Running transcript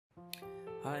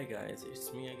Hi guys,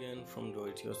 it's me again from Do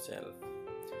It Yourself.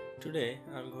 Today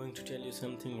I'm going to tell you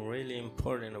something really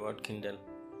important about Kindle.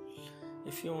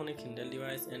 If you own a Kindle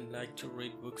device and like to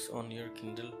read books on your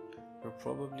Kindle, you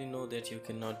probably know that you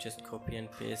cannot just copy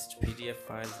and paste PDF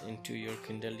files into your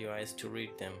Kindle device to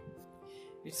read them.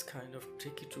 It's kind of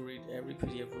tricky to read every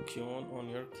PDF book you own on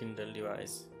your Kindle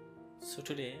device. So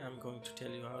today I'm going to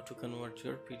tell you how to convert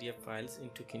your PDF files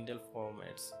into Kindle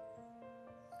formats.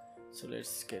 So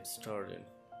let's get started.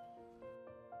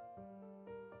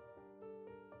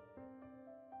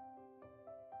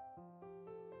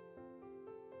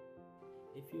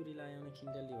 If you rely on a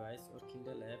Kindle device or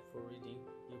Kindle app for reading,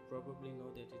 you probably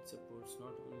know that it supports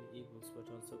not only ebooks but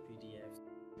also PDFs.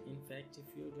 In fact, if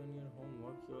you've done your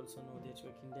homework, you also know that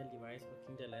your Kindle device or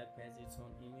Kindle app has its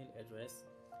own email address,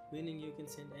 meaning you can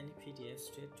send any PDF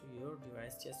straight to your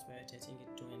device just by attaching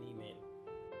it to an email.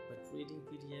 But reading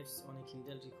PDFs on a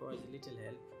Kindle requires a little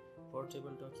help.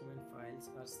 Portable document files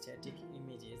are static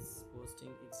images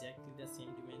posting exactly the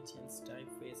same dimensions,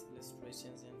 typeface,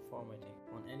 illustrations and formatting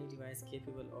on any device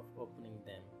capable of opening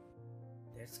them.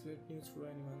 That's great news for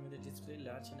anyone with a display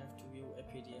large enough to view a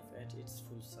PDF at its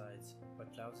full size,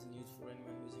 but lousy news for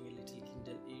anyone using a little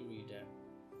Kindle e-reader.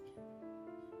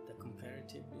 The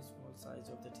comparatively small size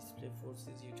of the display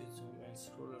forces you to zoom and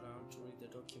scroll around to read the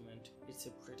document. It's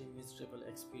a pretty miserable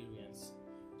experience.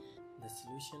 The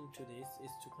solution to this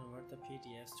is to convert the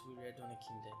PDFs to be read on a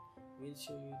Kindle. We'll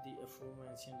show you the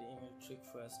aforementioned email trick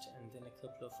first and then a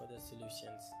couple of other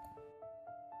solutions.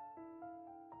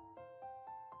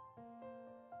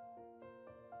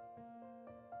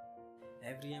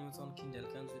 Every Amazon Kindle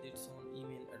comes with its own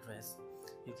email address.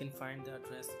 You can find the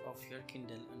address of your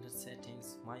Kindle under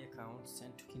Settings, My Account,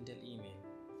 Send to Kindle Email.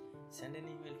 Send an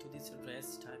email to this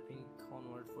address, typing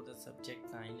convert for the subject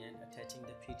line and attaching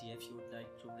the PDF you would like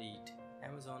to read.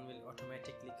 Amazon will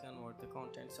automatically convert the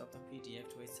contents of the PDF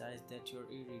to a size that your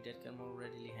e-reader can more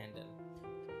readily handle.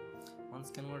 Once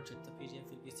converted, the PDF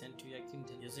will be sent to your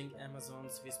Kindle using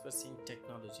Amazon's WhisperSync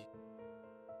technology.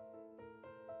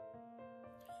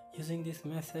 Using this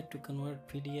method to convert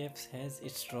PDFs has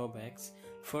its drawbacks.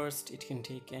 First, it can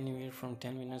take anywhere from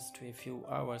 10 minutes to a few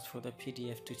hours for the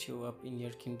PDF to show up in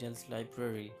your Kindle's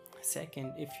library.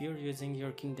 Second, if you're using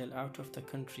your Kindle out of the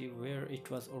country where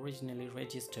it was originally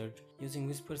registered, using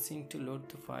WhisperSync to load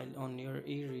the file on your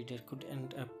e-reader could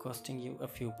end up costing you a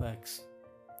few bucks.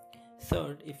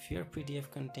 Third, if your PDF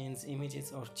contains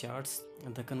images or charts,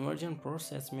 the conversion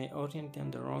process may orient them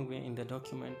the wrong way in the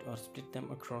document or split them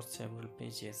across several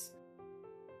pages.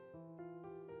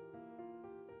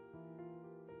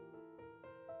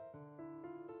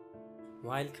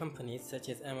 While companies such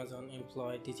as Amazon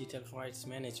employ digital rights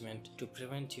management to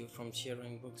prevent you from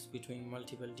sharing books between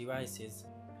multiple devices,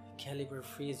 Calibre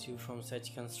frees you from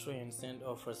such constraints and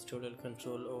offers total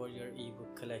control over your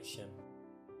ebook collection.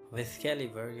 With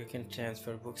Calibre, you can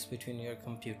transfer books between your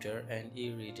computer and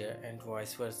e-reader and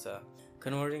vice versa,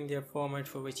 converting their format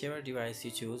for whichever device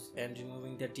you choose and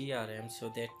removing the DRM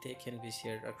so that they can be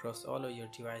shared across all of your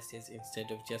devices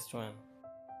instead of just one.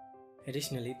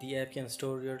 Additionally, the app can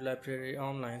store your library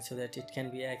online so that it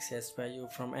can be accessed by you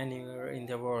from anywhere in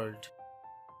the world,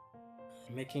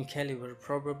 making Calibre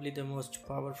probably the most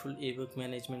powerful ebook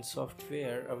management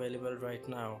software available right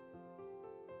now.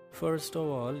 First of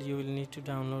all, you will need to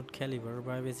download Calibre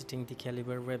by visiting the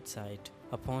Calibre website.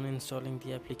 Upon installing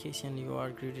the application, you are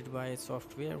greeted by a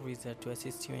software wizard to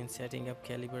assist you in setting up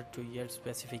Calibre to your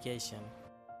specification.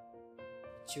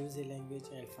 Choose a language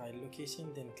and file location,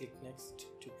 then click Next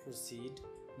to proceed.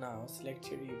 Now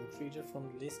select your ebook reader from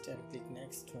the list and click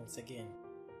Next once again.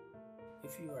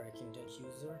 If you are a Kindle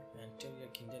user, enter your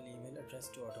Kindle email address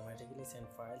to automatically send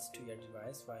files to your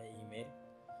device via email.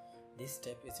 This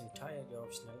step is entirely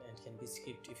optional and can be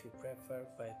skipped if you prefer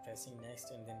by pressing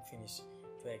Next and then Finish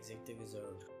to exit the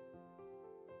wizard.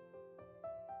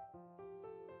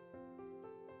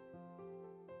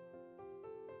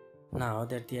 Now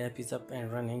that the app is up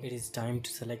and running, it is time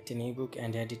to select an ebook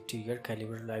and add it to your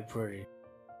Calibre library.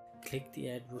 Click the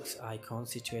Add Books icon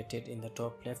situated in the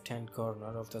top left-hand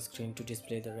corner of the screen to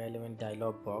display the relevant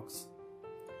dialog box.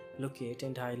 Locate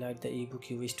and highlight the ebook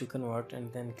you wish to convert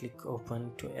and then click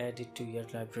Open to add it to your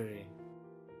library.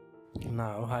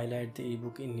 Now highlight the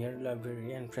ebook in your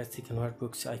library and press the Convert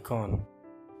Books icon.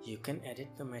 You can edit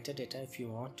the metadata if you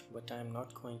want, but I am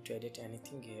not going to edit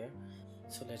anything here,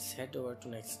 so let's head over to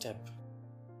next step.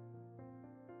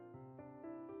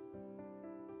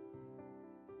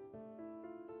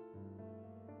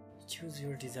 Choose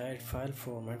your desired file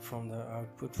format from the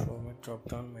Output Format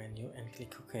drop-down menu and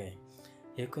click OK.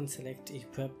 You can select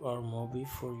EPUB or MOBI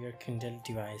for your Kindle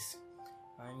device.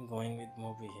 I'm going with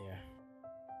MOBI here.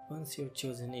 Once your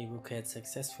chosen ebook has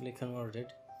successfully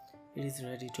converted, it is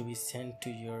ready to be sent to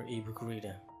your ebook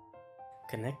reader.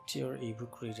 Connect your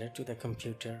ebook reader to the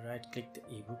computer, right-click the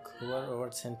ebook, hover over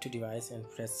Send to Device and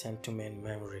press Send to Main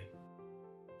Memory.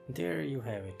 There you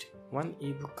have it, one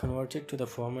ebook converted to the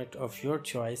format of your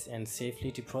choice and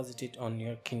safely deposited on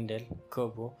your Kindle,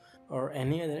 Kobo, or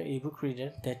any other ebook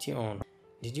reader that you own.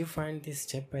 Did you find this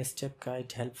step-by-step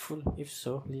guide helpful? If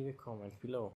so, leave a comment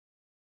below.